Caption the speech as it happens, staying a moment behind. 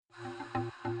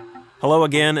Hello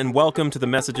again, and welcome to the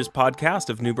Messages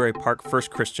podcast of Newbury Park First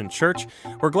Christian Church.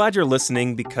 We're glad you're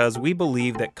listening because we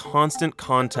believe that constant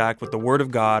contact with the Word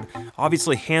of God,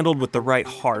 obviously handled with the right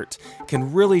heart,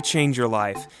 can really change your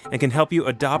life and can help you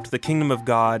adopt the kingdom of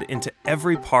God into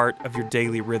every part of your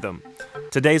daily rhythm.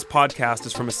 Today's podcast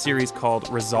is from a series called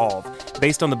Resolve,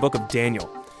 based on the book of Daniel.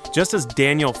 Just as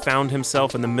Daniel found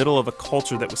himself in the middle of a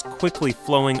culture that was quickly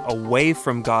flowing away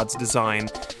from God's design,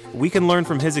 we can learn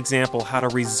from his example how to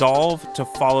resolve to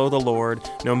follow the Lord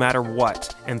no matter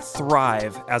what and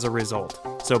thrive as a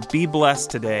result. So be blessed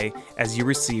today as you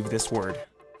receive this word.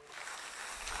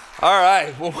 All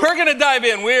right, well, we're going to dive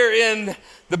in. We're in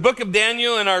the book of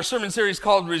Daniel in our sermon series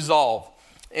called Resolve.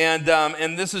 And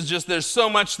this is just, there's so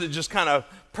much that just kind of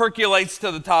percolates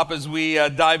to the top as we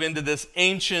dive into this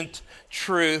ancient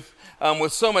truth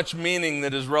with so much meaning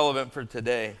that is relevant for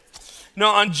today.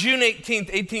 Now, on June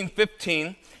 18th,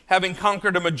 1815, having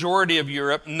conquered a majority of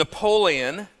Europe,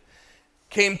 Napoleon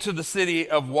came to the city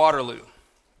of Waterloo.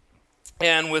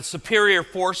 And with superior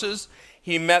forces,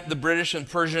 he met the British and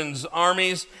Persian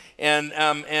armies, and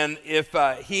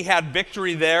if he had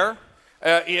victory there,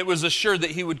 it was assured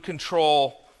that he would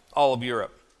control all of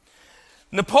Europe.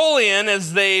 Napoleon,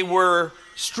 as they were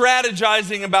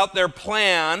strategizing about their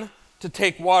plan to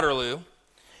take Waterloo,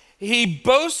 he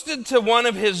boasted to one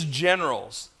of his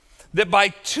generals that by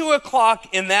 2 o'clock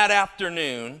in that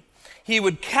afternoon, he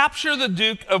would capture the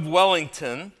Duke of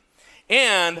Wellington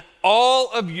and all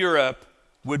of Europe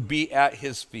would be at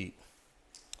his feet.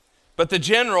 But the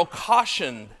general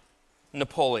cautioned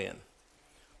Napoleon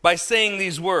by saying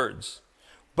these words,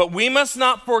 "But we must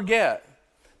not forget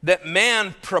that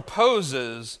man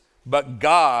proposes, but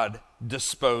God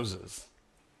disposes."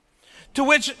 To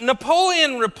which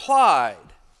Napoleon replied,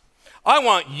 "I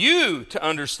want you to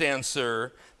understand,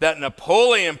 sir, that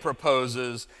Napoleon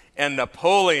proposes and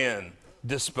Napoleon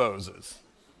disposes."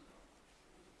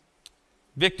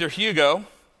 Victor Hugo,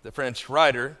 the French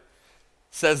writer,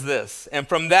 says this, "And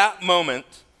from that moment,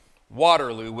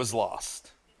 Waterloo was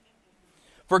lost.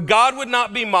 For God would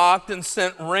not be mocked and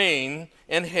sent rain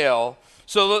and hail,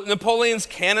 so that Napoleon's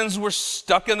cannons were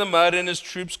stuck in the mud and his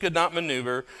troops could not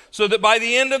maneuver, so that by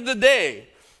the end of the day,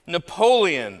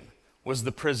 Napoleon was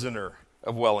the prisoner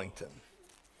of Wellington."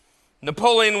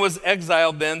 Napoleon was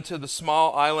exiled then to the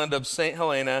small island of St.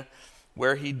 Helena,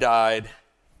 where he died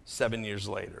 7 years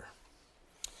later.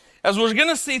 As we're going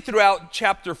to see throughout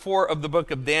chapter 4 of the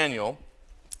book of Daniel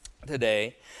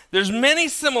today, there's many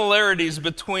similarities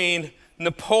between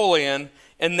Napoleon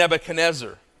and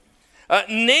Nebuchadnezzar.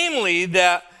 Namely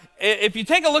that if you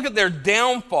take a look at their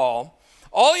downfall,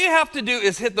 all you have to do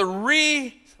is hit the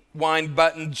rewind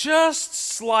button just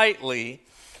slightly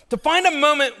to find a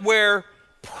moment where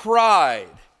pride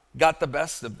got the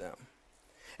best of them.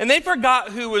 And they forgot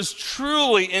who was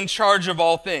truly in charge of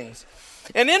all things.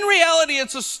 And in reality,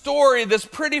 it's a story that's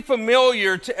pretty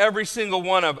familiar to every single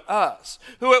one of us,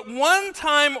 who at one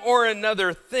time or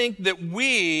another think that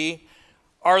we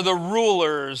are the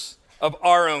rulers of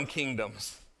our own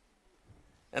kingdoms.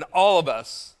 And all of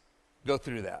us go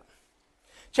through that.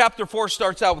 Chapter 4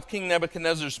 starts out with King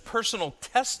Nebuchadnezzar's personal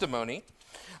testimony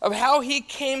of how he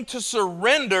came to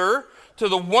surrender to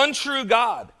the one true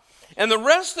God. And the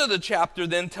rest of the chapter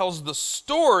then tells the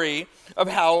story of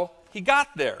how he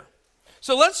got there.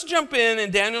 So let's jump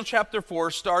in Daniel chapter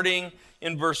 4, starting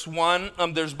in verse 1.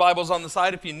 There's Bibles on the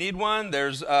side if you need one.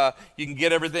 There's you can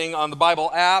get everything on the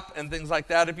Bible app and things like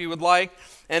that if you would like.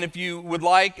 And if you would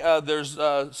like, there's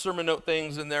sermon note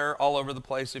things in there all over the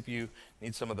place if you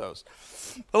need some of those.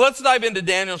 But let's dive into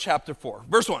Daniel chapter 4.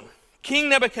 Verse 1. King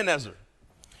Nebuchadnezzar,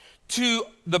 to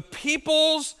the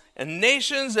peoples and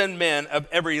nations and men of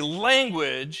every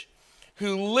language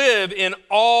who live in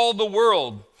all the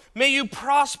world, may you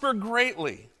prosper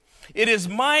greatly. It is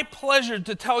my pleasure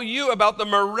to tell you about the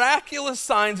miraculous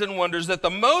signs and wonders that the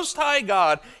Most High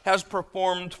God has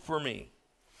performed for me.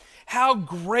 How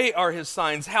great are his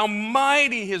signs, how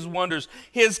mighty his wonders.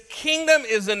 His kingdom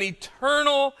is an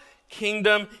eternal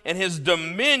kingdom, and his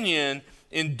dominion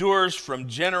endures from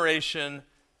generation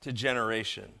to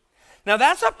generation. Now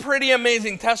that's a pretty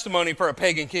amazing testimony for a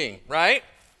pagan king, right?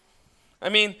 I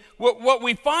mean, what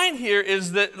we find here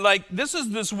is that, this is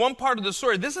this one part of the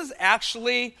story. This is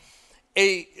actually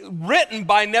written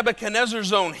by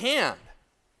Nebuchadnezzar's own hand.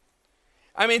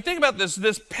 I mean, think about this.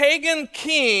 This pagan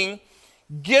king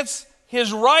gets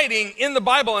his writing in the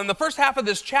Bible. In the first half of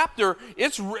this chapter,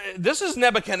 this is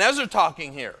Nebuchadnezzar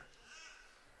talking here,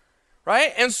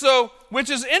 right? And so, which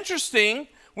is interesting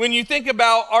when you think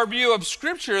about our view of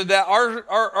Scripture, that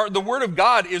the Word of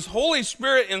God is Holy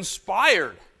Spirit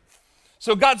inspired.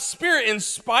 So God's Spirit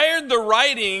inspired the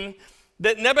writing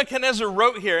that Nebuchadnezzar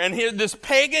wrote here. And here, this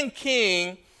pagan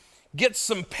king gets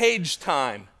some page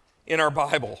time in our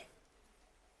Bible.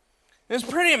 It's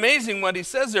pretty amazing what he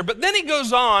says there. But then he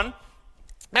goes on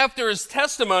after his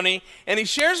testimony, and he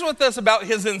shares with us about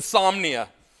his insomnia,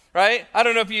 right? I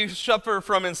don't know if you suffer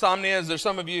from insomnia. Is there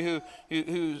some of you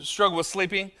who struggle with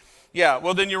sleeping? Yeah,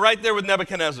 well, then you're right there with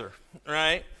Nebuchadnezzar,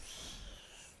 right?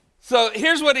 So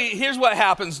here's what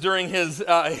happens during his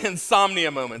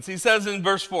insomnia moments. He says in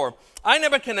verse 4, I,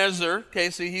 Nebuchadnezzar, okay,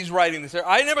 see, he's writing this here.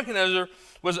 I, Nebuchadnezzar,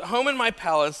 was at home in my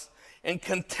palace and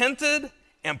contented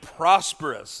and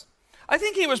prosperous. I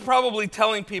think he was probably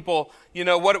telling people,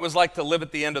 what it was like to live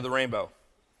at the end of the rainbow,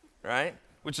 right?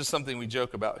 Which is something we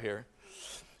joke about here.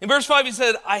 In verse 5, he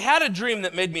said, I had a dream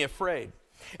that made me afraid.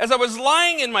 As I was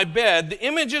lying in my bed, the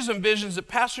images and visions that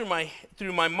passed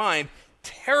through my mind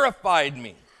terrified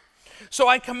me. So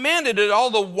I commanded that all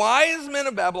the wise men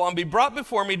of Babylon be brought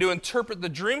before me to interpret the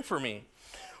dream for me.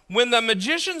 When the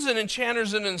magicians and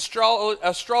enchanters and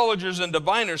astrologers and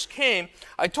diviners came,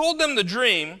 I told them the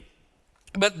dream,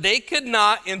 but they could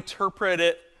not interpret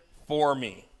it for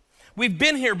me. We've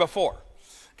been here before.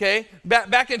 Okay,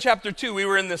 back in chapter 2, we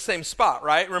were in the same spot,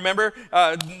 right? Remember,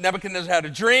 Nebuchadnezzar had a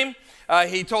dream.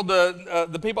 He told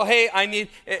the people, hey,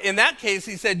 in that case,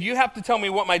 he said, you have to tell me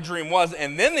what my dream was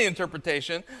and then the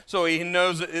interpretation, so he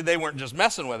knows that they weren't just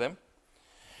messing with him.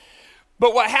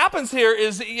 But what happens here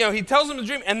is, he tells them the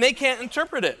dream and they can't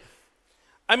interpret it.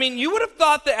 I mean, you would have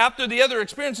thought that after the other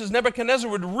experiences,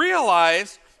 Nebuchadnezzar would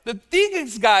realize that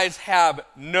these guys have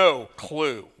no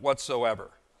clue whatsoever.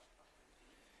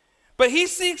 But he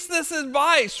seeks this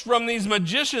advice from these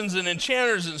magicians and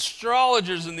enchanters and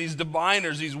astrologers and these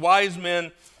diviners, these wise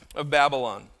men of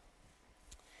Babylon.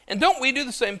 And don't we do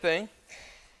the same thing?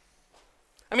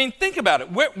 I mean, think about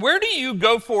it. Where do you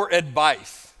go for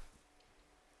advice?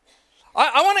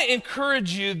 I want to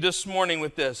encourage you this morning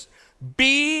with this.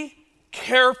 Be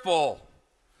careful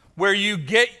where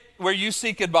you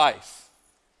seek advice.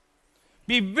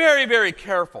 Be very, very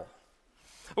careful.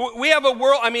 We have a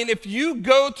world, if you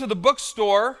go to the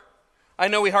bookstore, I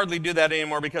know we hardly do that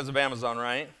anymore because of Amazon,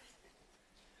 right?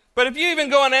 But if you even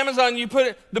go on Amazon,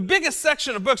 the biggest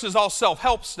section of books is all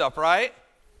self-help stuff, right?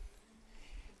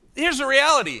 Here's the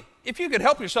reality. If you could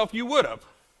help yourself, you would have.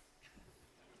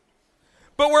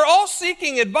 But we're all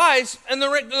seeking advice, and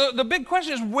the big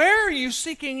question is, where are you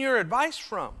seeking your advice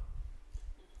from?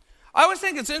 I always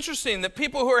think it's interesting that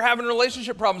people who are having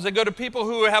relationship problems, they go to people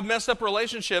who have messed up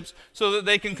relationships so that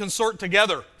they can consort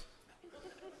together.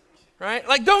 Right?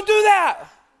 Like, don't do that.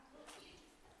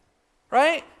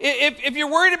 Right? If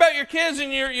you're worried about your kids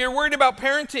and you're worried about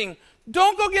parenting,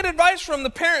 don't go get advice from the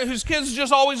parent whose kid's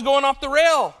just always going off the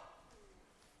rail.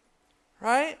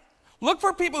 Right? Look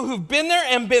for people who've been there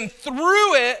and been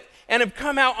through it and have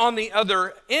come out on the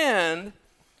other end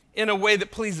in a way that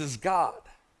pleases God.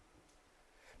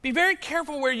 Be very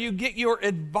careful where you get your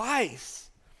advice.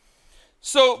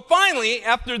 So finally,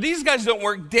 after these guys don't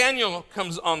work, Daniel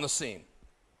comes on the scene.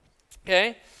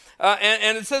 Okay?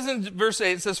 And it says in verse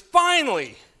 8, it says,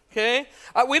 finally, okay?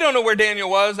 We don't know where Daniel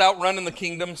was, out running the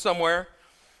kingdom somewhere.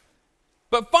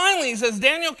 But finally, he says,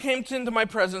 Daniel came into my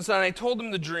presence and I told him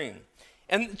the dream.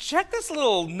 And check this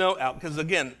little note out, because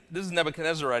again, this is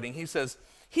Nebuchadnezzar writing. He says,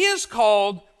 he is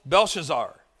called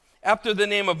Belshazzar, after the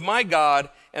name of my God,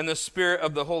 and the spirit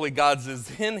of the holy gods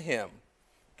is in him.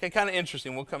 Okay, kind of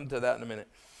interesting. We'll come to that in a minute.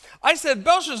 I said,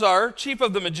 Belshazzar, chief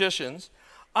of the magicians,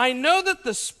 I know that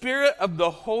the spirit of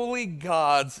the holy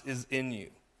gods is in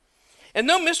you, and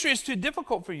no mystery is too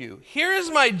difficult for you. Here is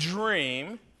my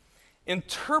dream.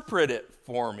 Interpret it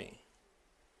for me.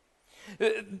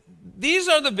 These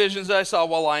are the visions that I saw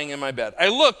while lying in my bed. I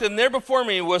looked, and there before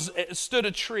me stood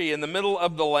a tree in the middle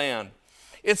of the land.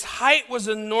 Its height was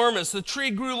enormous. The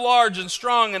tree grew large and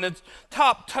strong, and its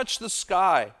top touched the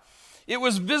sky. It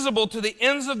was visible to the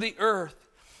ends of the earth.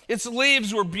 Its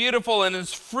leaves were beautiful, and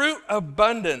its fruit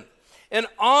abundant. And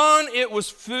on it was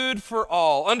food for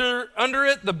all. Under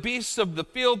it, the beasts of the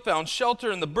field found shelter,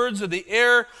 and the birds of the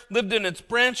air lived in its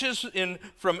branches.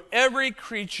 From every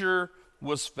creature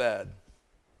was fed.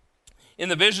 In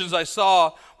the visions I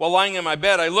saw while lying in my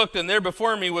bed, I looked, and there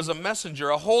before me was a messenger,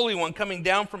 a holy one coming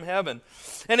down from heaven.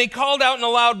 And he called out in a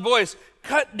loud voice,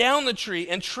 cut down the tree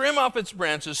and trim off its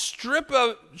branches, strip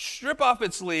off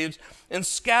its leaves, and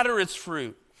scatter its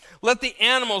fruit. Let the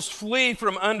animals flee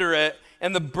from under it,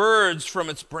 and the birds from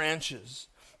its branches.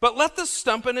 But let the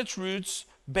stump and its roots,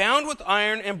 bound with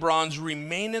iron and bronze,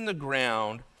 remain in the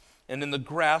ground and in the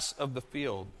grass of the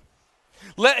field.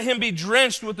 Let him be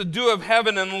drenched with the dew of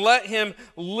heaven, and let him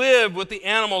live with the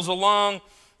animals along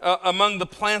among the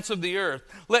plants of the earth.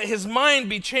 Let his mind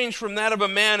be changed from that of a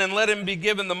man, and let him be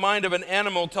given the mind of an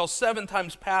animal till 7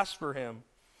 times pass for him.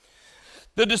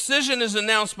 The decision is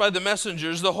announced by the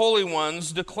messengers. The holy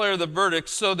ones declare the verdict,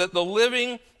 so that the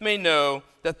living may know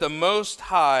that the Most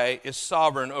High is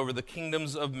sovereign over the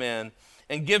kingdoms of men,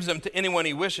 and gives them to anyone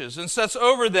he wishes, and sets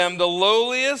over them the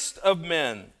lowliest of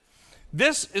men.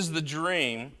 This is the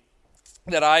dream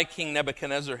that I, King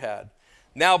Nebuchadnezzar, had.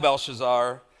 Now,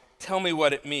 Belshazzar, tell me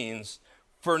what it means,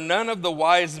 for none of the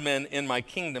wise men in my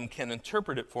kingdom can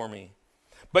interpret it for me.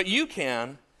 But you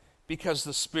can, because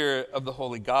the spirit of the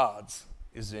holy gods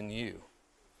is in you.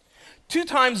 2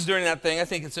 times during that thing, I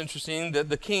think it's interesting that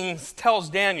the king tells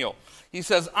Daniel, he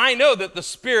says, I know that the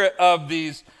spirit of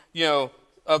these,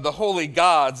 of the holy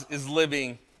gods is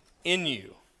living in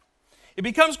you. It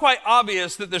becomes quite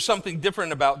obvious that there's something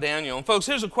different about Daniel. And folks,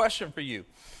 here's a question for you.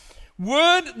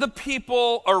 Would the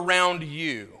people around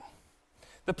you,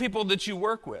 the people that you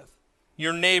work with,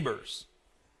 your neighbors,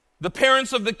 the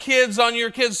parents of the kids on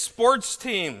your kids' sports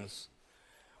teams,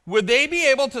 would they be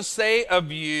able to say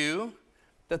of you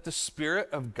that the Spirit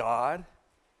of God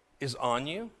is on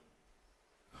you?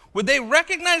 Would they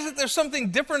recognize that there's something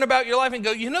different about your life and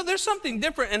go, there's something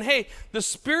different, and hey, the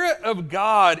Spirit of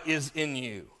God is in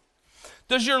you?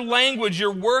 Does your language,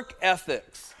 your work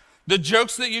ethics, the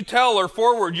jokes that you tell or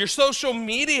forward, your social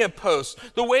media posts,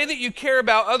 the way that you care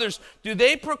about others, do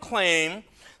they proclaim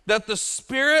that the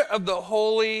Spirit of the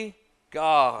Holy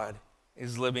God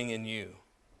is living in you?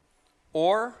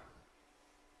 Or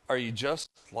are you just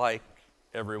like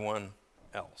everyone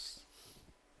else?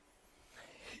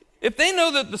 If they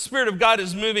know that the Spirit of God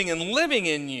is moving and living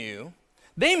in you,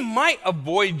 they might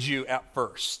avoid you at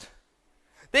first.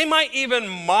 They might even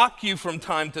mock you from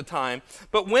time to time.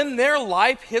 But when their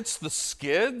life hits the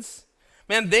skids,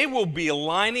 man, they will be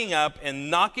lining up and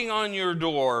knocking on your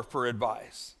door for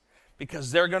advice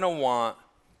because they're going to want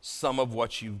some of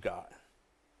what you've got.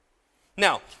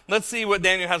 Now, let's see what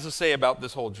Daniel has to say about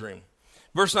this whole dream.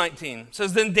 Verse 19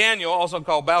 says, Then Daniel, also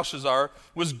called Belshazzar,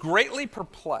 was greatly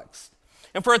perplexed.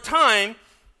 And for a time,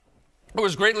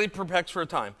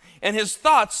 and his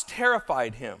thoughts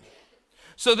terrified him.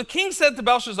 So the king said to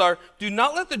Belshazzar, Do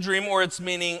not let the dream or its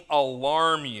meaning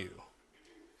alarm you.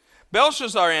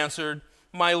 Belshazzar answered,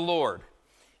 My lord,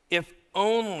 if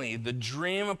only the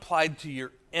dream applied to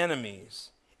your enemies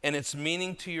and its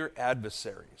meaning to your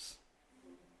adversaries.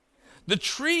 The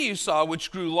tree you saw,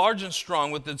 which grew large and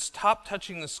strong, with its top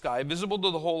touching the sky, visible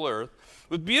to the whole earth,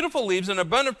 with beautiful leaves and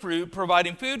abundant fruit,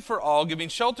 providing food for all, giving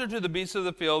shelter to the beasts of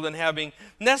the field, and having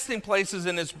nesting places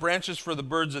in its branches for the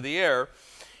birds of the air,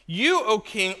 you, O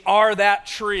king, are that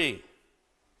tree.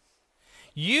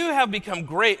 You have become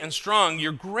great and strong.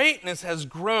 Your greatness has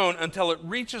grown until it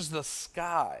reaches the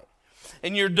sky,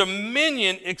 and your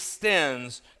dominion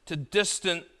extends to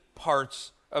distant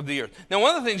parts of the earth. Now,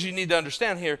 one of the things you need to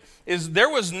understand here is there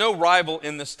was no rival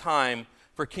in this time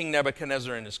for King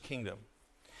Nebuchadnezzar and his kingdom.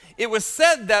 It was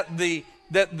said that the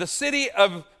city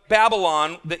of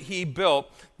Babylon that he built,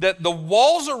 that the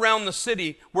walls around the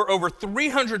city were over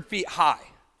 300 feet high,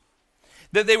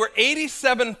 that they were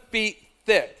 87 feet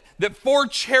thick, that 4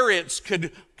 chariots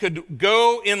could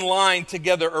go in line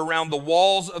together around the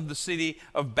walls of the city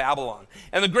of Babylon.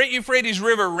 And the great Euphrates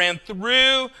River ran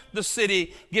through the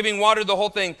city, giving water to the whole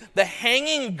thing. The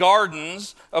hanging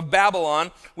gardens of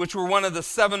Babylon, which were one of the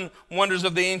 7 wonders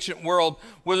of the ancient world,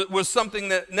 was something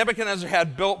that Nebuchadnezzar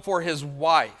had built for his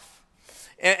wife.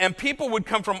 And people would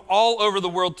come from all over the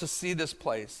world to see this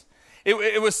place.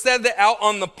 It was said that out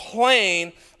on the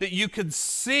plain that you could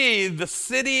see the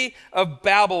city of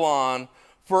Babylon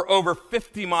for over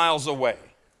 50 miles away,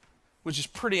 which is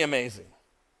pretty amazing.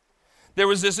 There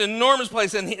was this enormous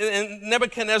place, and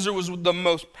Nebuchadnezzar was the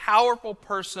most powerful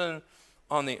person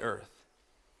on the earth.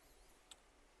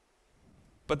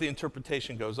 But the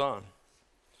interpretation goes on.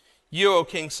 You, O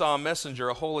king, saw a messenger,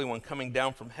 a holy one, coming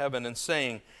down from heaven and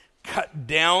saying, Cut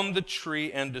down the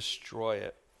tree and destroy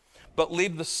it, but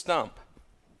leave the stump,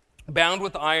 bound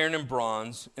with iron and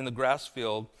bronze, in the grass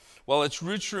field, while its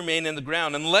roots remain in the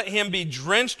ground, and let him be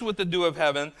drenched with the dew of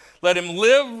heaven. Let him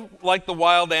live like the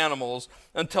wild animals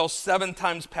until 7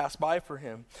 times pass by for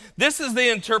him. This is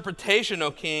the interpretation, O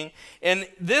king, and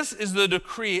this is the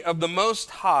decree of the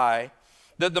Most High,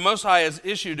 that the Most High has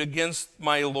issued against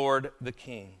my lord the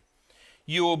king.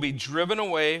 You will be driven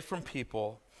away from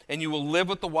people, and you will live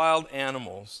with the wild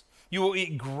animals. You will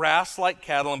eat grass like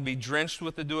cattle and be drenched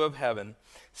with the dew of heaven.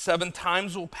 7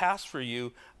 times will pass for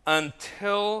you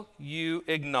until you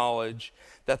acknowledge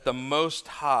that the Most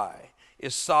High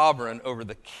is sovereign over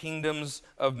the kingdoms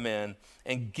of men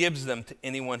and gives them to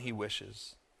anyone he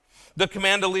wishes. The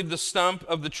command to leave the stump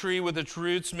of the tree with its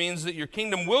roots means that your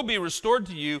kingdom will be restored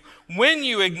to you when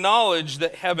you acknowledge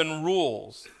that heaven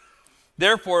rules.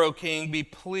 Therefore, O king, be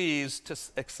pleased to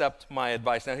accept my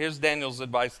advice. Now, here's Daniel's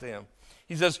advice to him.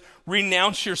 He says,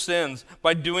 renounce your sins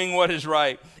by doing what is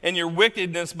right, and your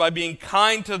wickedness by being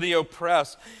kind to the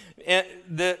oppressed. And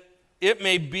that it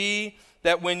may be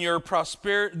that when your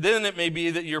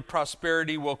your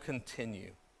prosperity will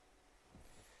continue.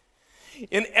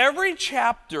 In every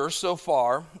chapter so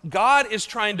far, God is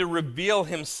trying to reveal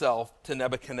himself to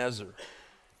Nebuchadnezzar.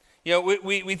 You know,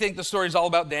 we think the story is all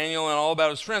about Daniel and all about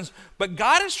his friends, but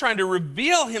God is trying to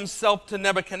reveal himself to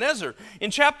Nebuchadnezzar. In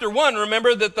chapter 1,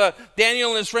 remember that Daniel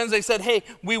and his friends, they said, hey,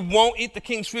 we won't eat the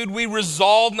king's food. We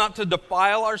resolve not to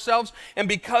defile ourselves. And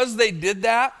because they did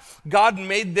that, God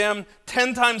made them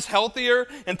 10 times healthier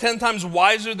and 10 times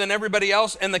wiser than everybody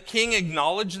else, and the king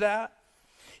acknowledged that.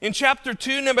 In chapter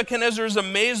 2, Nebuchadnezzar is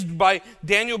amazed by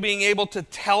Daniel being able to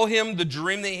tell him the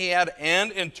dream that he had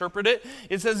and interpret it.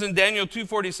 It says in Daniel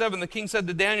 2:47, the king said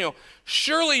to Daniel,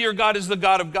 surely your God is the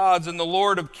God of gods and the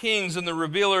Lord of kings and the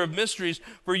revealer of mysteries,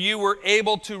 for you were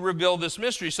able to reveal this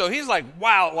mystery. So he's like,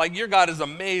 wow, like your God is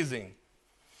amazing.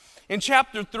 In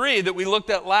chapter 3 that we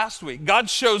looked at last week, God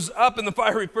shows up in the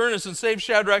fiery furnace and saves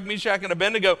Shadrach, Meshach, and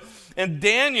Abednego. And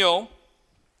Daniel,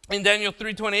 in Daniel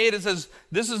 3:28, it says,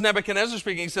 this is Nebuchadnezzar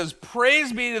speaking. He says,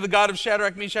 praise be to the God of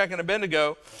Shadrach, Meshach, and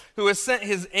Abednego, who has sent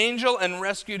his angel and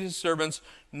rescued his servants.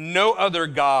 No other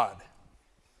God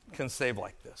can save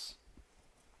like this.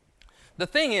 The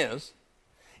thing is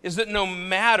that no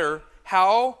matter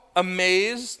how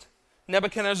amazed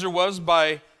Nebuchadnezzar was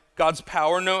by God's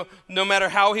power, no matter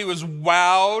how he was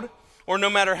wowed, or no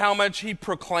matter how much he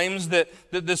proclaims that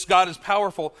this God is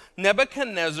powerful,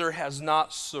 Nebuchadnezzar has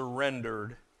not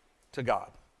surrendered to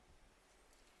God.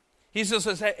 He still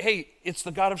says, hey, it's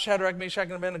the God of Shadrach, Meshach,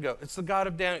 and Abednego. It's the God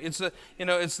of Daniel.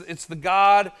 It's the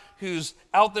God who's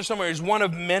out there somewhere. He's one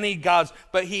of many gods.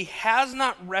 But he has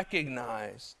not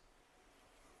recognized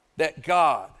that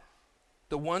God,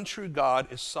 the one true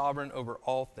God, is sovereign over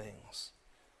all things.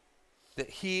 That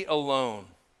he alone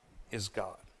is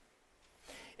God.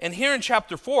 And here in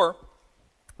chapter 4,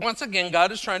 once again,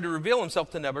 God is trying to reveal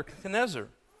himself to Nebuchadnezzar.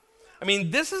 I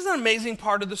mean, this is an amazing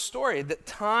part of the story, that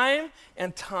time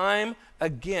and time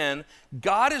again,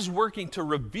 God is working to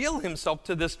reveal himself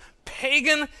to this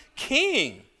pagan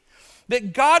king.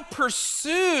 That God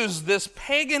pursues this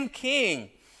pagan king.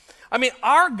 I mean,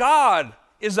 our God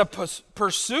is a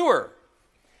pursuer.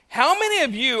 How many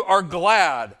of you are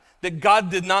glad that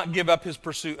God did not give up his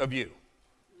pursuit of you?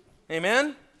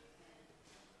 Amen?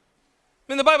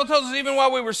 I mean, the Bible tells us even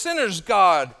while we were sinners,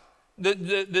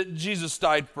 that Jesus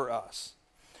died for us.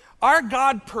 Our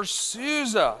God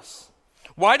pursues us.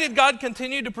 Why did God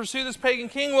continue to pursue this pagan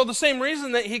king? Well, the same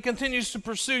reason that he continues to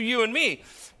pursue you and me.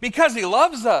 Because he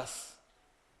loves us.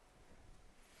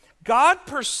 God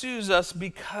pursues us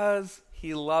because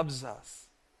he loves us.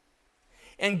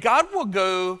 And God will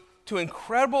go to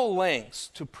incredible lengths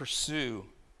to pursue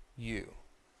you.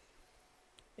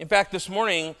 In fact, this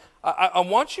morning, I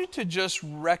want you to just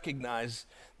recognize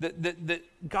that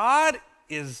God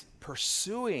is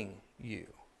pursuing you.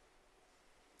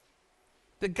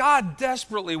 That God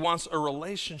desperately wants a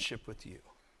relationship with you.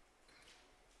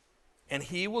 And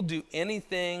he will do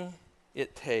anything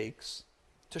it takes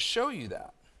to show you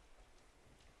that.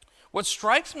 What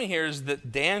strikes me here is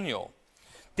that Daniel,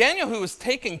 who was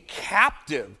taken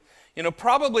captive,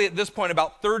 probably at this point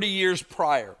about 30 years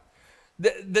prior,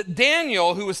 that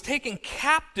Daniel, who was taken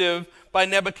captive by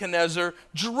Nebuchadnezzar,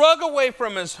 drug away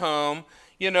from his home,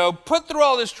 put through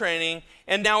all this training,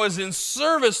 and now is in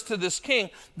service to this king,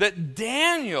 that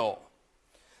Daniel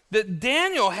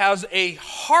has a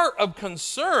heart of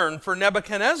concern for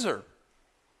Nebuchadnezzar.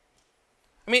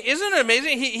 I mean, isn't it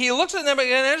amazing? He looks at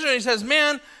Nebuchadnezzar and he says,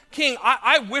 man, king,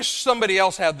 I wish somebody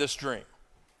else had this dream.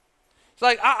 It's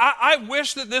like, I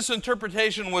wish that this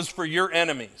interpretation was for your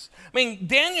enemies. I mean,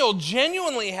 Daniel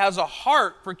genuinely has a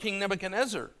heart for King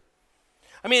Nebuchadnezzar.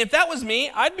 I mean, if that was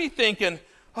me, I'd be thinking,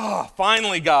 oh,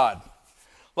 finally, God.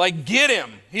 Like, get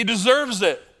him. He deserves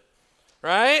it.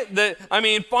 Right?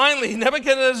 Finally,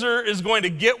 Nebuchadnezzar is going to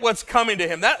get what's coming to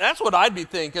him. That's what I'd be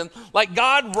thinking. Like,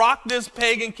 God, rock this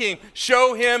pagan king.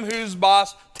 Show him who's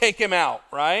boss. Take him out.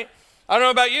 Right? I don't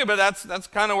know about you, but that's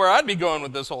kind of where I'd be going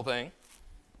with this whole thing.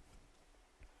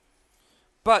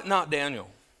 But not Daniel.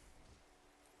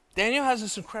 Daniel has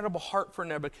this incredible heart for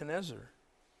Nebuchadnezzar.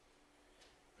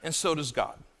 And so does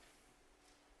God.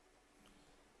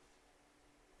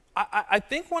 I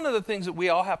think one of the things that we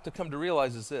all have to come to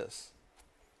realize is this.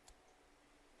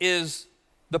 Is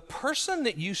the person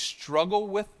that you struggle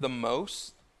with the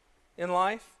most in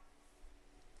life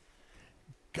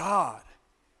God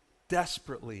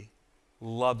desperately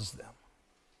loves them.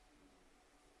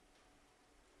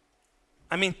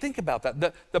 I mean, think about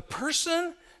that. The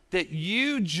person that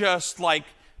you just like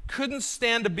couldn't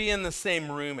stand to be in the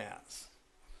same room as.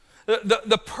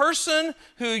 The person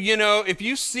who, if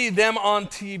you see them on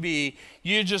TV,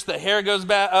 the hair goes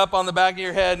back up on the back of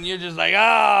your head and you're just like,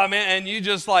 man, and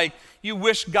you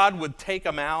wish God would take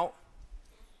them out.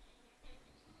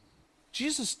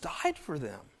 Jesus died for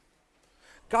them.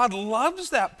 God loves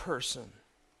that person.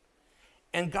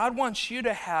 And God wants you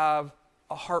to have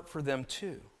a heart for them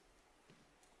too.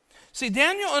 See,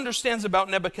 Daniel understands about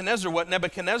Nebuchadnezzar what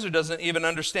Nebuchadnezzar doesn't even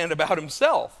understand about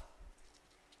himself.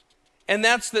 And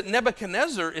that's that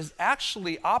Nebuchadnezzar is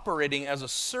actually operating as a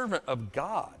servant of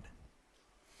God.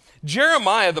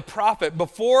 Jeremiah, the prophet,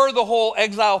 before the whole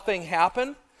exile thing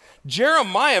happened,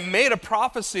 Jeremiah made a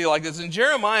prophecy like this. In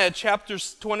Jeremiah chapter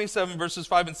 27, verses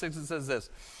 5 and 6, it says this.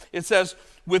 It says,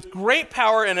 with great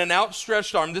power and an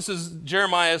outstretched arm, this is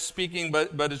Jeremiah speaking,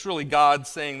 but it's really God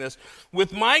saying this.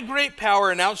 With my great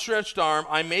power and outstretched arm,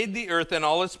 I made the earth and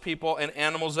all its people and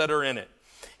animals that are in it.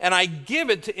 And I give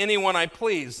it to anyone I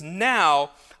please.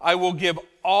 Now I will give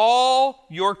all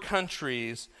your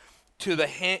countries into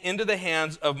the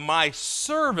hands of my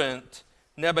servant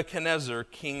Nebuchadnezzar,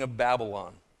 king of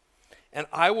Babylon. And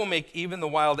I will make even the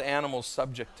wild animals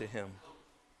subject to him.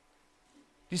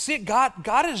 You see,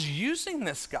 God is using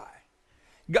this guy.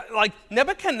 God, like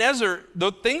Nebuchadnezzar,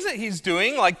 the things that he's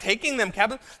doing, like taking them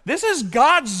captive, this is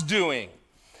God's doing.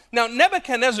 Now,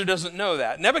 Nebuchadnezzar doesn't know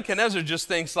that. Nebuchadnezzar just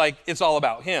thinks like it's all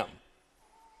about him,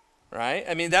 right?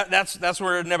 I mean, that's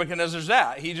where Nebuchadnezzar's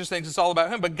at. He just thinks it's all about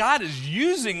him. But God is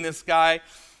using this guy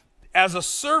as a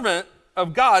servant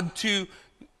of God to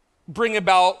bring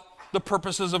about the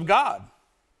purposes of God.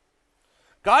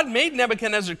 God made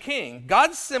Nebuchadnezzar king.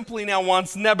 God simply now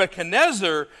wants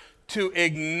Nebuchadnezzar to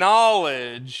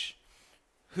acknowledge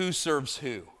who serves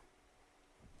who.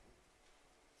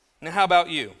 Now, how about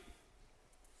you?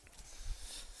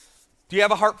 Do you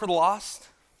have a heart for the lost?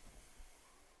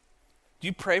 Do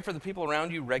you pray for the people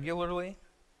around you regularly?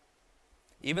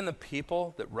 Even the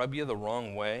people that rub you the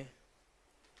wrong way?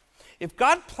 If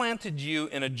God planted you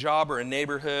in a job or a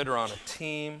neighborhood or on a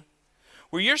team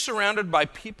where you're surrounded by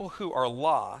people who are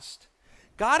lost,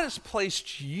 God has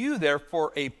placed you there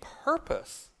for a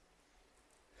purpose.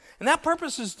 And that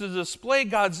purpose is to display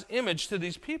God's image to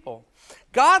these people.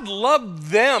 God loved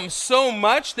them so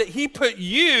much that he put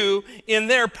you in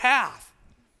their path,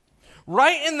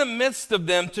 right in the midst of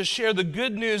them, to share the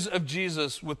good news of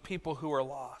Jesus with people who are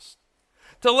lost,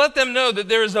 to let them know that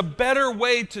there is a better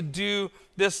way to do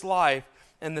this life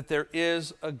and that there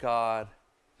is a God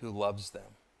who loves them.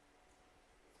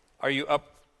 Are you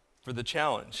up for the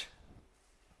challenge?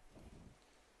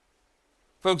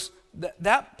 Folks,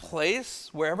 that place,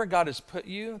 wherever God has put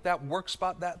you, that work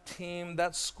spot, that team,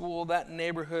 that school, that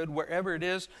neighborhood, wherever it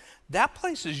is, that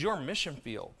place is your mission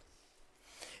field.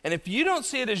 And if you don't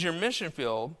see it as your mission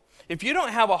field, if you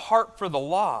don't have a heart for the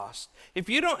lost, if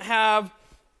you don't have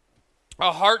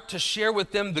a heart to share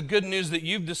with them the good news that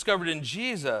you've discovered in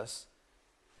Jesus,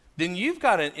 then you've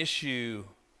got an issue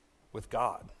with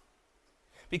God.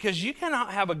 Because you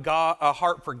cannot have a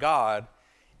heart for God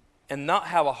and not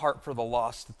have a heart for the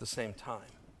lost at the same time.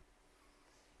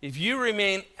 If you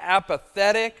remain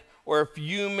apathetic or if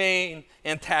you remain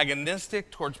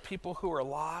antagonistic towards people who are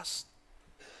lost,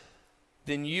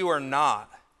 then you are not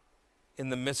in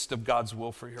the midst of God's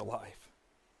will for your life.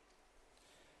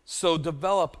 So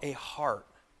develop a heart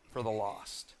for the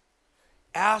lost.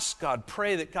 Ask God,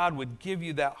 pray that God would give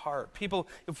you that heart. People,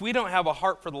 if we don't have a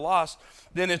heart for the lost,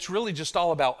 then it's really just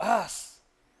all about us.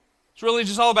 It's really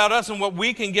just all about us and what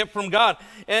we can get from God.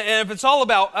 And if it's all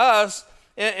about us,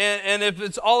 and if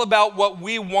it's all about what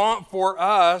we want for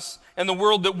us and the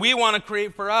world that we want to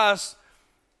create for us,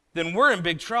 then we're in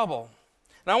big trouble.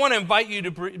 And I want to invite you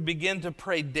to begin to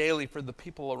pray daily for the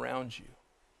people around you.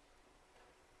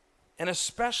 And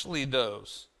especially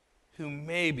those who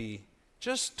maybe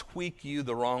just tweak you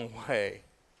the wrong way.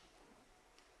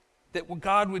 That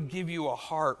God would give you a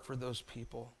heart for those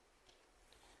people.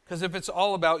 Because if it's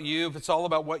all about you, if it's all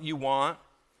about what you want,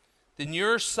 then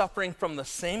you're suffering from the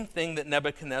same thing that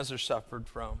Nebuchadnezzar suffered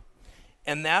from.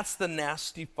 And that's the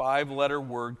nasty 5-letter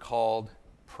word called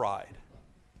pride.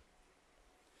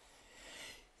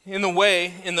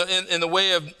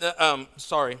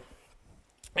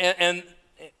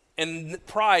 And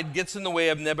pride gets in the way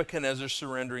of Nebuchadnezzar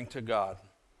surrendering to God.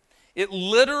 It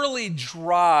literally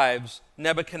drives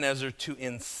Nebuchadnezzar to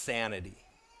insanity,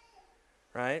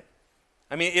 right?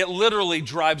 I mean, it literally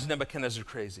drives Nebuchadnezzar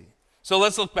crazy. So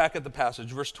let's look back at the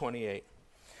passage, verse 28.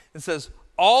 It says,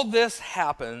 all this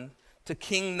happened to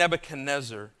King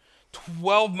Nebuchadnezzar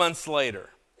 12 months later.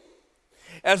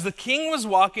 As the king was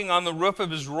walking on the roof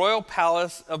of his royal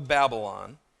palace of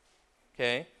Babylon,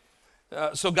 okay,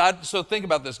 so think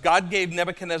about this. God gave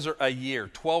Nebuchadnezzar a year,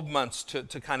 12 months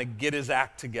to kind of get his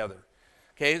act together.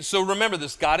 Okay, so remember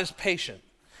this, God is patient.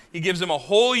 He gives him a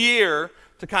whole year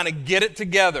to kind of get it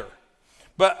together.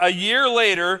 But a year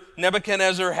later,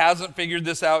 Nebuchadnezzar hasn't figured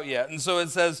this out yet. And so it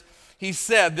says, he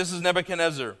said, this is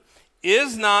Nebuchadnezzar,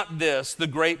 "Is not this the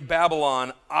great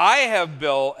Babylon I have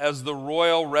built as the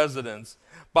royal residence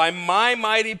by my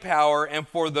mighty power and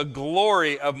for the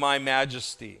glory of my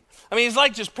majesty?" I mean, he's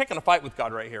like just picking a fight with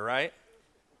God right here, right?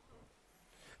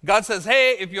 God says,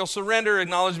 hey, if you'll surrender,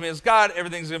 acknowledge me as God,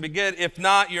 everything's going to be good. If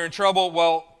not, you're in trouble.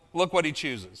 Well, look what he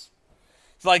chooses.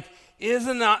 It's like,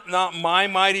 isn't that not my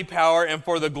mighty power and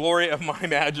for the glory of my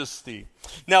majesty?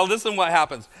 Now, listen what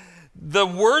happens. The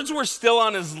words were still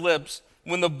on his lips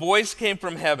when the voice came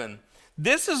from heaven.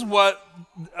 This is what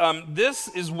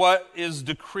is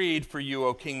decreed for you,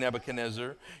 O King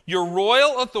Nebuchadnezzar. Your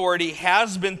royal authority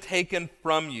has been taken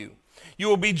from you. You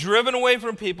will be driven away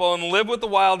from people and live with the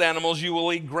wild animals. You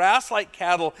will eat grass like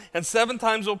cattle, and 7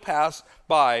 times will pass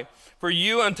by for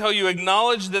you until you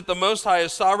acknowledge that the Most High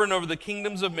is sovereign over the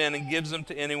kingdoms of men and gives them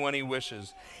to anyone he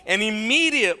wishes. And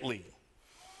immediately,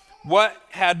 what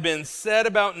had been said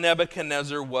about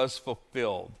Nebuchadnezzar was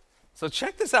fulfilled. So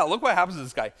check this out. Look what happens to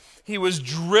this guy. He was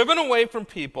driven away from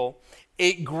people,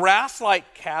 ate grass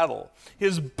like cattle.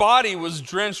 His body was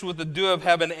drenched with the dew of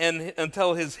heaven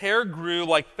until his hair grew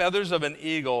like feathers of an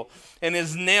eagle and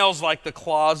his nails like the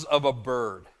claws of a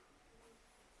bird.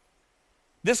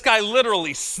 This guy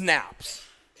literally snaps.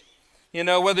 You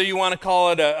know, whether you want to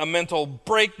call it a mental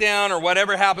breakdown or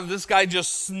whatever happens, this guy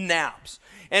just snaps.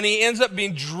 And he ends up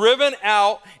being driven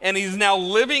out, and he's now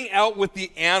living out with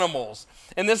the animals.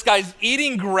 And this guy's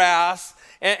eating grass,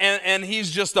 and he's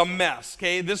just a mess,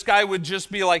 okay? This guy would just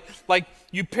be like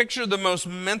you picture the most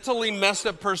mentally messed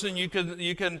up person you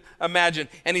can imagine.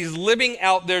 And he's living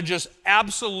out there just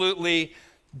absolutely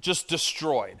just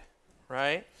destroyed,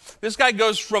 right? This guy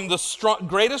goes from the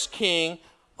greatest king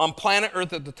on planet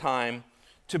Earth at the time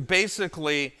to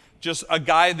basically just a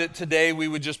guy that today we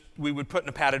would put in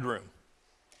a padded room,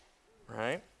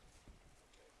 right?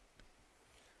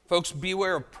 Folks,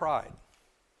 beware of pride.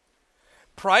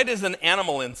 Pride is an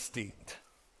animal instinct.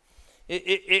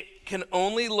 It can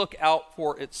only look out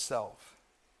for itself.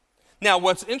 Now,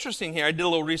 what's interesting here, I did a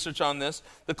little research on this.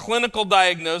 The clinical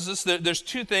diagnosis, there's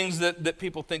 2 things that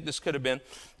people think this could have been.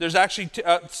 There's actually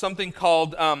something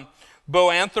called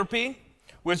boanthropy,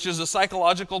 which is a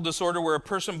psychological disorder where a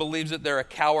person believes that they're a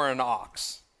cow or an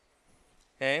ox.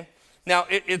 Okay? Now,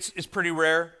 it's pretty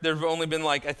rare. There've only been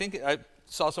I think I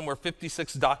saw somewhere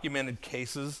 56 documented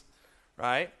cases,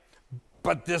 right?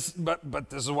 But this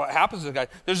is what happens to the guy.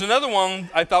 There's another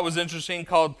one I thought was interesting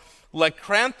called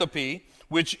lycanthropy,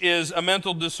 which is a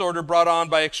mental disorder brought on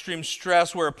by extreme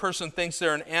stress where a person thinks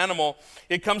they're an animal.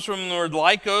 It comes from the word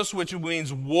lykos, which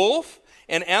means wolf,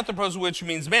 and anthropos, which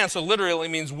means man. So literally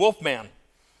it means wolf man,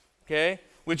 okay?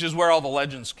 Which is where all the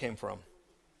legends came from.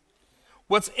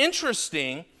 What's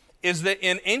interesting is that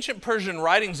in ancient Persian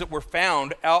writings that were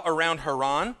found out around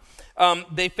Haran,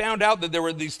 they found out that there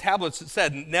were these tablets that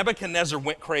said Nebuchadnezzar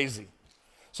went crazy.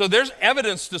 So there's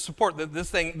evidence to support that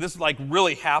this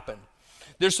really happened.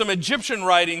 There's some Egyptian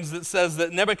writings that says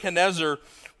that Nebuchadnezzar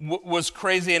was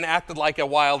crazy and acted like a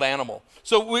wild animal.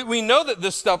 So we know that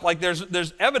this stuff,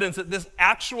 there's evidence that this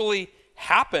actually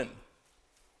happened.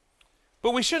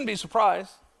 But we shouldn't be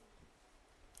surprised.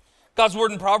 God's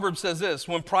word in Proverbs says this: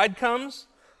 when pride comes,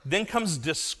 then comes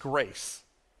disgrace.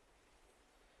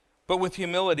 But with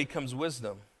humility comes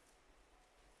wisdom.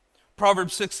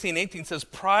 Proverbs 16:18 says,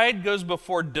 pride goes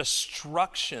before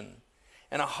destruction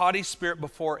and a haughty spirit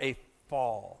before a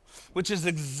fall, which is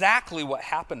exactly what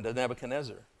happened to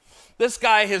Nebuchadnezzar. This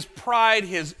guy, his pride,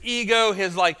 his ego,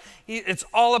 it's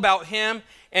all about him.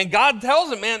 And God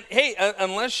tells him, man, hey,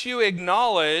 unless you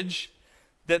acknowledge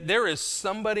that there is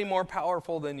somebody more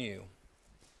powerful than you.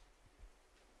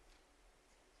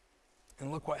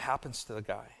 And look what happens to the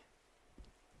guy.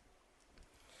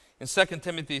 In 2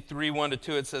 Timothy 3:1-2,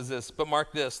 it says this: but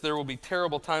mark this, there will be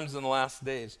terrible times in the last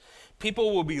days.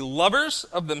 People will be lovers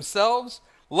of themselves,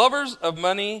 lovers of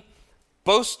money,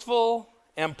 boastful,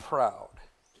 and proud.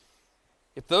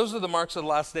 If those are the marks of the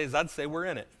last days, I'd say we're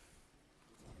in it.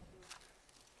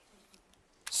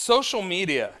 Social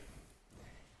media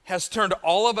has turned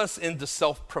all of us into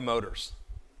self-promoters,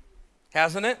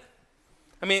 hasn't it?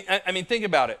 I mean, think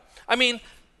about it.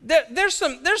 there's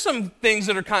some things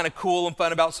that are kind of cool and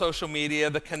fun about social media,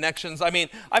 the connections. I mean,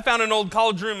 I found an old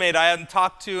college roommate I hadn't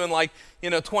talked to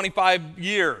in 25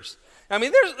 years. I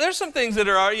mean, there's some things that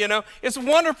are, it's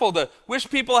wonderful to wish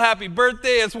people a happy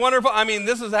birthday. It's wonderful. I mean,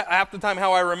 this is half the time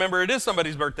how I remember it is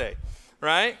somebody's birthday,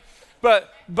 right?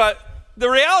 But the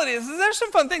reality is there's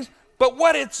some fun things. But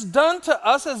what it's done to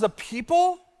us as a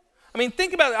people, I mean,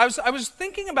 think about it. I was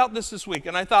thinking about this week,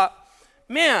 and I thought,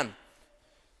 man,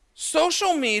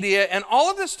 social media and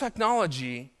all of this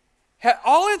technology,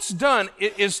 all it's done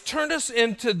is turned us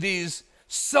into these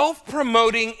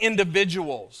self-promoting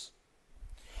individuals.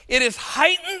 It has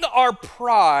heightened our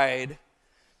pride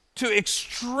to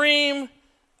extreme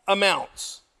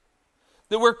amounts.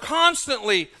 That we're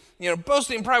constantly,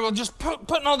 boasting pride, well, just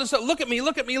putting all this up. Look at me,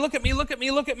 look at me, look at me, look at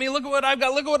me, look at me, look at what I've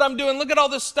got, look at what I'm doing, look at all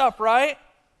this stuff, right?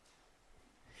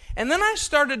 And then I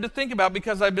started to think about,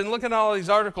 because I've been looking at all these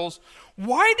articles,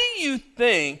 why do you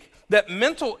think that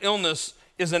mental illness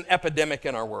is an epidemic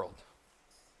in our world?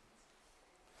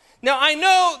 Now, I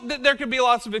know that there could be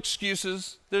lots of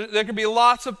excuses. There could be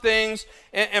lots of things,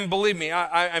 and believe me,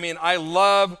 I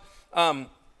love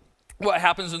what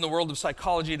happens in the world of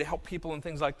psychology to help people and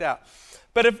things like that.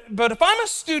 But if I'm a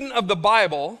student of the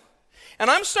Bible, and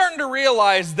I'm starting to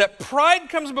realize that pride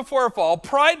comes before a fall,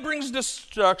 pride brings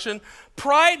destruction,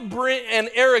 and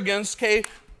arrogance,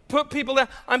 put people down.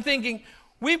 I'm thinking,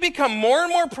 we've become more and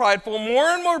more prideful, more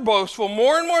and more boastful,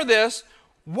 more and more this.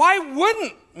 Why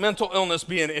wouldn't mental illness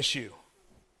be an issue?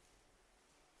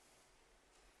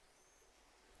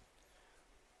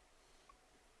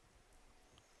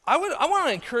 I want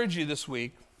to encourage you this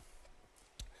week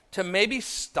to maybe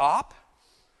stop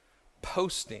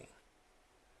posting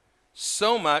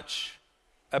so much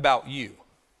about you.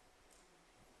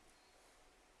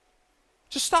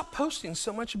 Just stop posting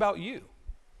so much about you.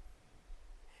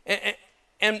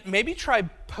 And maybe try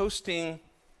posting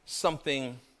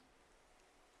something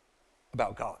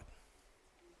about God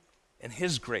and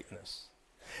His greatness.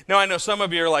 Now, I know some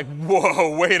of you are like,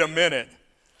 whoa, wait a minute.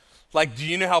 Like, do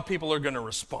you know how people are going to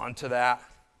respond to that?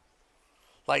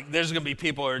 Like, there's going to be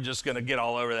people who are just going to get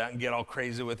all over that and get all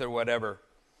crazy with it or whatever.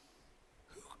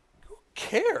 Who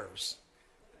cares?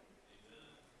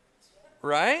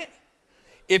 Right?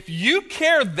 If you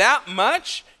care that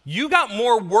much, you got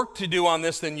more work to do on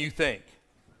this than you think.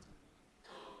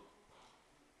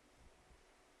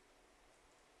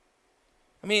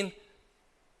 I mean,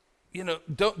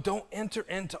 don't enter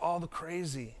into all the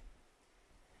crazy.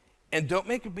 And don't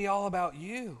make it be all about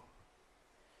you.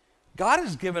 God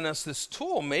has given us this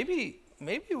tool. Maybe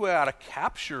we ought to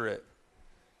capture it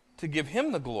to give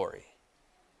Him the glory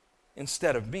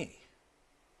instead of me.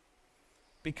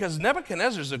 Because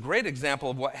Nebuchadnezzar is a great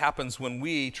example of what happens when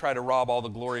we try to rob all the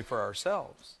glory for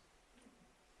ourselves.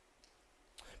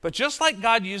 But just like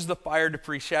God used the fire to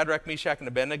free Shadrach, Meshach, and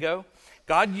Abednego,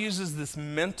 God uses this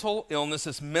mental illness,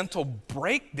 this mental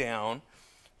breakdown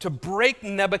to break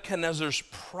Nebuchadnezzar's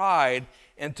pride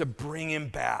and to bring him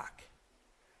back.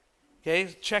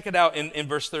 Okay, check it out in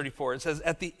verse 34. It says,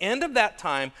 "At the end of that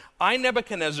time, I,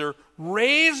 Nebuchadnezzar,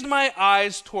 raised my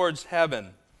eyes towards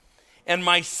heaven, and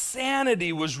my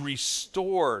sanity was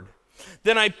restored.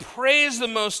 Then I praised the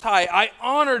Most High. I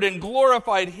honored and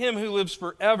glorified Him who lives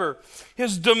forever.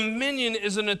 His dominion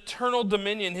is an eternal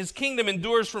dominion. His kingdom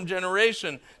endures from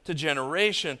generation to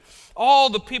generation. All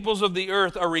the peoples of the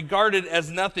earth are regarded as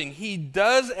nothing. He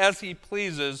does as He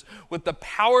pleases with the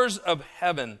powers of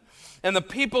heaven. And the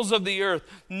peoples of the earth,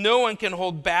 no one can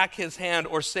hold back His hand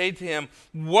or say to Him,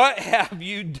 'What have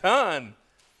you done?'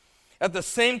 At the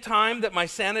same time that my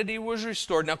sanity was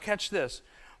restored," now catch this,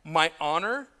 "my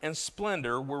honor and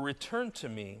splendor were returned to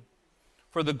me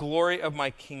for the glory of my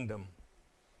kingdom.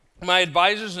 My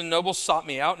advisors and nobles sought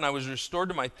me out, and I was restored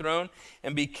to my throne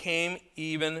and became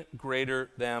even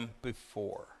greater than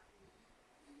before."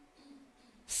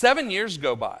 7 years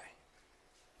go by.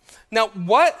 Now,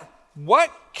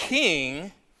 what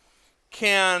king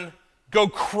can go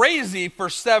crazy for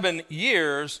 7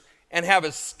 years and have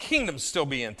his kingdom still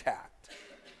be intact?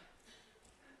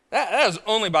 That is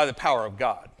only by the power of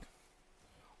God.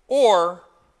 Or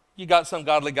you got some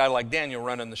godly guy like Daniel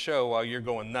running the show while you're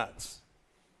going nuts,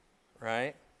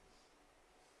 right?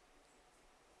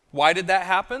 Why did that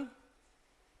happen?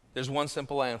 There's one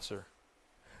simple answer.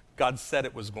 God said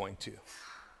it was going to.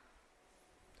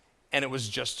 And it was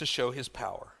just to show His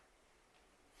power.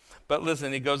 But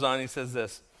listen, he goes on, he says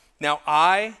this, "Now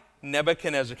I,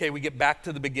 Nebuchadnezzar," okay, we get back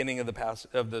to the beginning of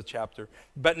the chapter.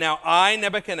 "But now I,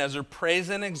 Nebuchadnezzar, praise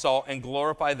and exalt and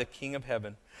glorify the King of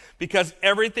heaven, because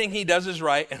everything He does is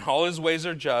right and all His ways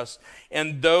are just,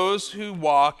 and those who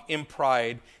walk in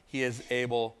pride He is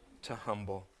able to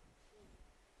humble."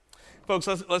 Folks,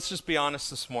 let's just be honest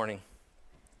this morning.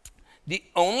 The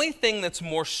only thing that's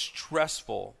more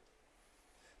stressful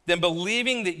than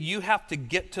believing that you have to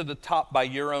get to the top by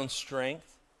your own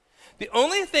strength, the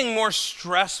only thing more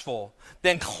stressful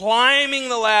than climbing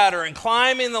the ladder and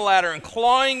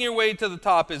clawing your way to the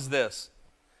top is this.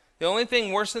 The only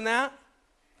thing worse than that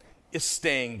is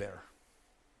staying there.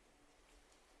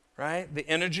 Right? The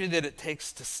energy that it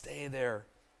takes to stay there.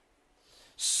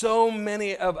 So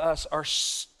many of us are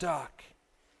stuck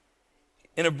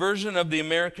in a version of the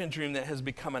American dream that has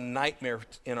become a nightmare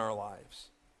in our lives.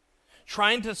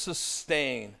 Trying to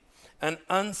sustain an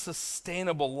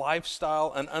unsustainable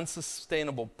lifestyle, an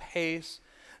unsustainable pace,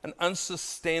 an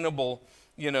unsustainable,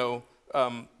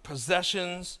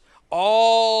 possessions,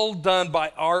 all done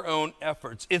by our own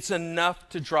efforts. It's enough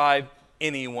to drive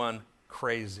anyone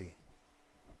crazy.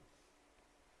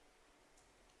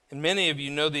 And many of you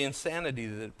know the insanity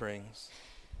that it brings.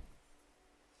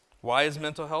 Why is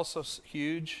mental health so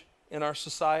huge in our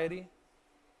society?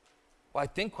 Well, I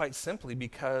think quite simply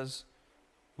because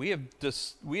we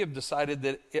have decided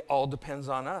that it all depends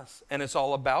on us, and it's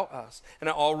all about us, and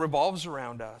it all revolves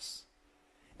around us.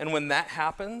 And when that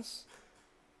happens,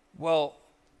 well,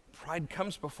 pride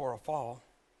comes before a fall.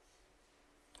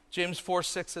 James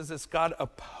 4:6 says this, God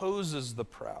opposes the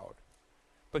proud,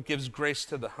 but gives grace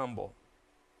to the humble.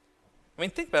 I mean,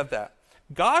 think about that.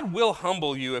 God will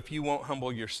humble you if you won't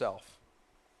humble yourself.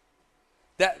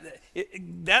 This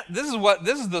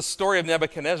is the story of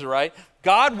Nebuchadnezzar, right?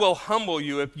 God will humble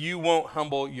you if you won't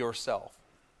humble yourself.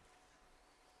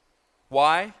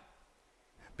 Why?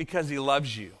 Because he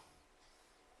loves you.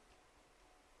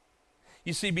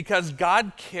 You see, because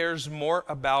God cares more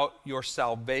about your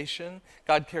salvation,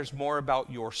 God cares more about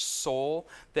your soul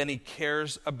than he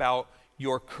cares about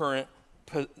your current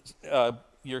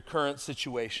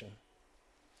situation.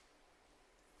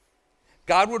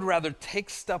 God would rather take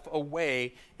stuff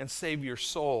away and save your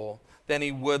soul than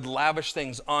he would lavish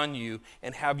things on you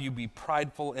and have you be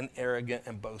prideful and arrogant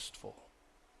and boastful.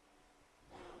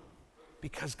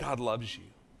 Because God loves you.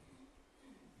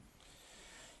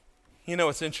 You know,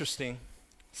 it's interesting.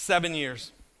 7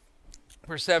 years.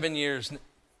 For 7 years,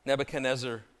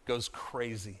 Nebuchadnezzar goes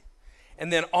crazy.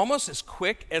 And then almost as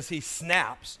quick as he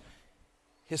snaps,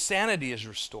 his sanity is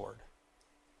restored.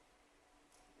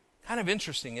 Kind of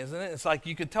interesting, isn't it? It's like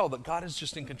you could tell that God is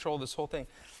just in control of this whole thing.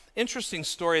 Interesting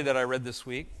story that I read this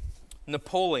week.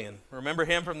 Napoleon. Remember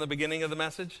him from the beginning of the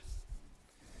message?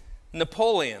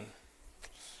 Napoleon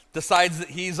decides that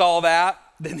he's all that.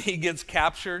 Then he gets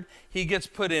captured. He gets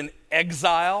put in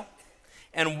exile.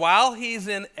 And while he's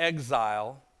in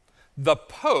exile, the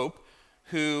Pope,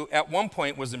 who at one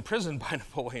point was imprisoned by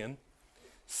Napoleon,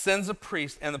 sends a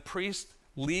priest, and the priest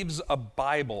leaves a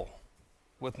Bible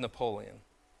with Napoleon.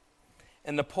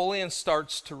 And Napoleon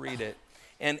starts to read it.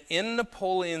 And in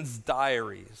Napoleon's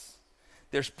diaries,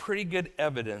 there's pretty good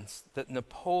evidence that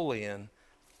Napoleon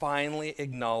finally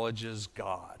acknowledges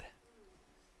God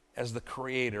as the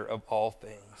creator of all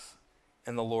things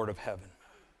and the Lord of heaven.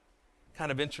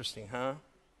 Kind of interesting, huh?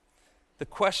 The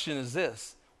question is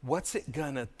this: what's it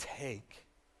gonna take?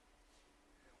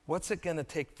 What's it gonna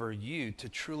take for you to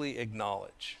truly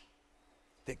acknowledge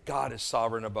that God is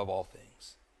sovereign above all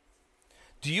things?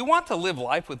 Do you want to live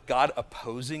life with God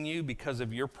opposing you because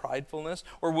of your pridefulness?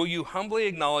 Or will you humbly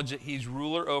acknowledge that he's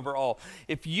ruler over all?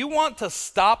 If you want to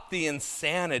stop the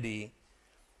insanity,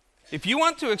 if you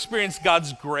want to experience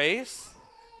God's grace,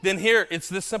 then here, it's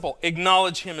this simple.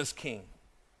 Acknowledge him as king.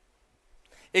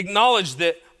 Acknowledge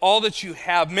that all that you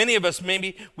have, many of us,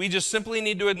 maybe we just simply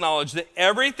need to acknowledge that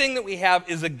everything that we have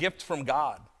is a gift from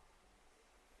God.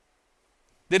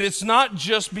 That it's not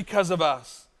just because of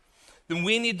us. Then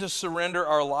we need to surrender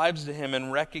our lives to him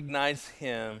and recognize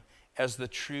him as the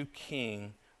true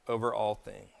king over all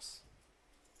things.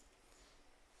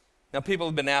 Now, people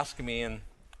have been asking me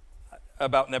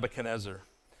about Nebuchadnezzar.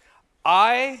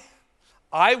 I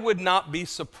would not be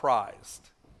surprised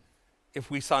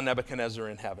if we saw Nebuchadnezzar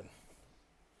in heaven,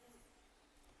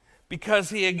 because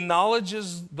he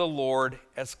acknowledges the Lord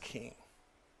as king.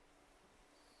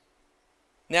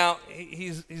 Now,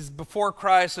 he's before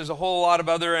Christ. There's a whole lot of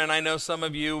other, and I know some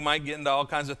of you might get into all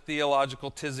kinds of theological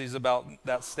tizzies about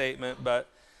that statement, but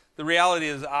the reality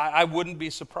is I wouldn't be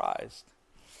surprised,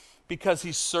 because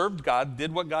he served God,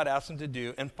 did what God asked him to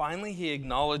do, and finally he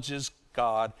acknowledges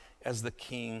God as the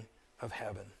King of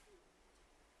heaven.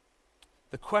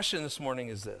 The question this morning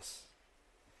is this: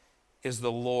 is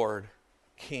the Lord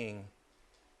king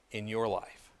in your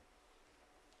life?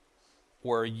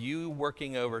 Or are you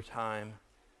working overtime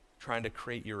trying to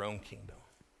create your own kingdom?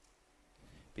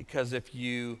 Because if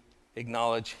you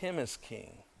acknowledge him as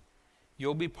king,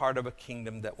 you'll be part of a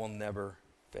kingdom that will never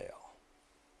fail.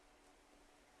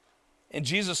 And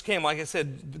Jesus came, like I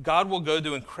said, God will go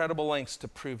to incredible lengths to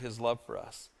prove his love for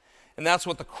us. And that's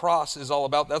what the cross is all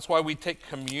about. That's why we take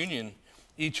communion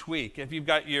each week. If you've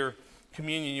got your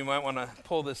communion, you might want to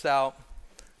pull this out.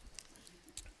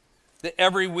 That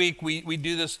every week we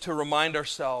do this to remind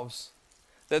ourselves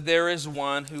that there is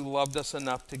one who loved us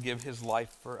enough to give his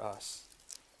life for us.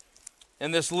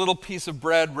 And this little piece of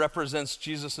bread represents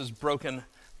Jesus' broken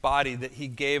body that he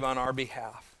gave on our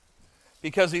behalf,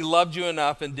 because he loved you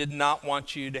enough and did not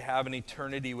want you to have an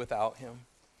eternity without him.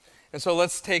 And so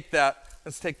let's take that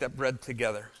bread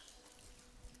together.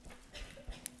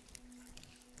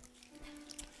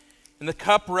 And the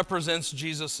cup represents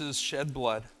Jesus' shed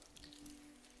blood,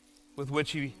 with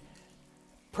which he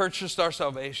purchased our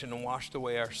salvation and washed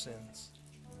away our sins.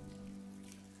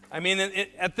 I mean,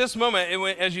 at this moment,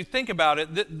 as you think about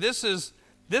it, this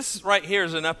right here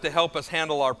is enough to help us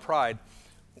handle our pride.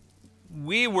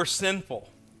 We were sinful,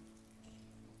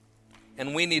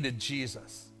 and we needed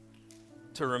Jesus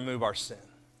to remove our sin.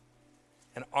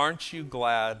 And aren't you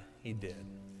glad he did?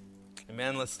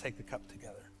 Amen. Let's take the cup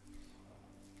together.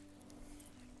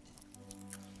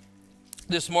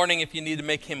 This morning, if you need to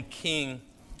make him king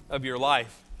of your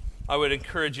life, I would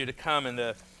encourage you to come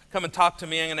and talk to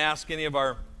me. I'm going to ask any of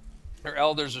our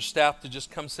elders or staff to just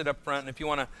come sit up front. And if you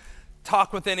want to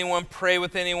talk with anyone, pray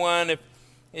with anyone,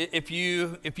 if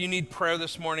you need prayer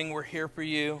this morning, we're here for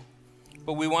you.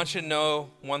 But we want you to know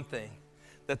one thing,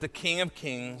 that the King of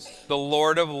Kings, the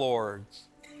Lord of Lords,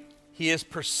 he is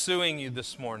pursuing you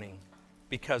this morning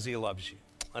because he loves you.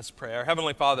 Let's pray. Our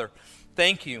Heavenly Father,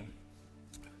 thank you.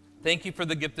 Thank you for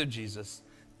the gift of Jesus.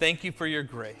 Thank you for your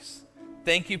grace.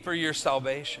 Thank you for your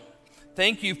salvation.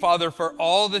 Thank you, Father, for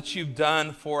all that you've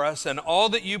done for us and all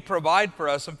that you provide for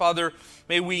us. And Father,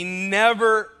 may we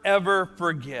never, ever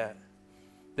forget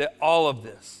that all of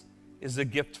this is a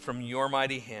gift from your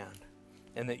mighty hand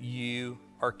and that you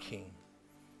are King.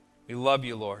 We love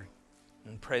you, Lord,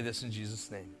 and pray this in Jesus'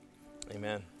 name.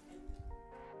 Amen.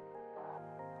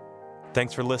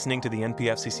 Thanks for listening to the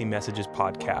NPFCC Messages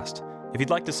podcast. If you'd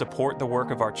like to support the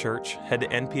work of our church, head to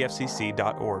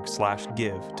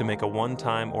npfcc.org/give to make a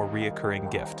one-time or reoccurring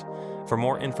gift. For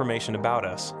more information about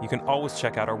us, you can always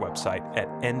check out our website at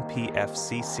npfcc.org.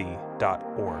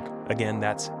 Again,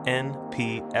 that's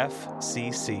npfcc.org.